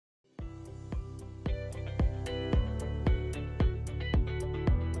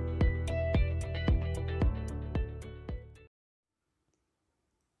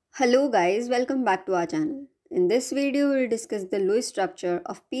Hello guys, welcome back to our channel. In this video, we will discuss the Lewis structure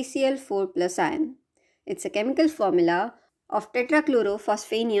of PCl4 plus ion. It's a chemical formula of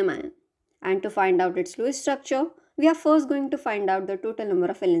tetrachlorophosphanium ion. And to find out its Lewis structure, we are first going to find out the total number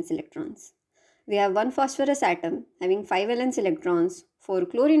of valence electrons. We have one phosphorus atom having 5 valence electrons, 4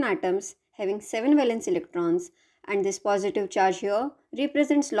 chlorine atoms having 7 valence electrons, and this positive charge here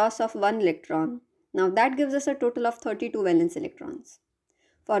represents loss of 1 electron. Now that gives us a total of 32 valence electrons.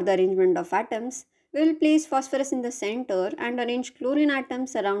 For the arrangement of atoms, we will place phosphorus in the center and arrange chlorine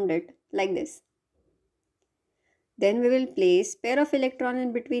atoms around it like this. Then we will place pair of electron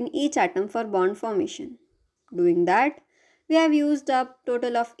in between each atom for bond formation. Doing that, we have used up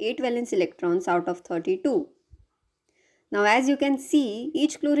total of 8 valence electrons out of 32. Now as you can see,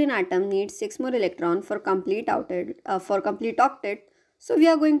 each chlorine atom needs 6 more electrons for complete octet. So we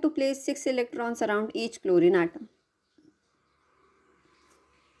are going to place 6 electrons around each chlorine atom.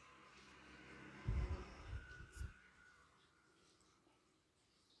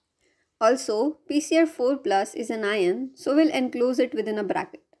 Also, PCl4 plus is an ion, so we'll enclose it within a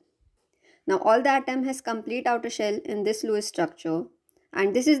bracket. Now all the atom has complete outer shell in this Lewis structure,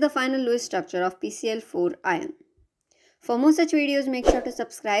 and this is the final Lewis structure of PCl4 ion. For more such videos, make sure to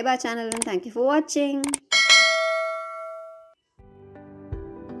subscribe our channel and thank you for watching.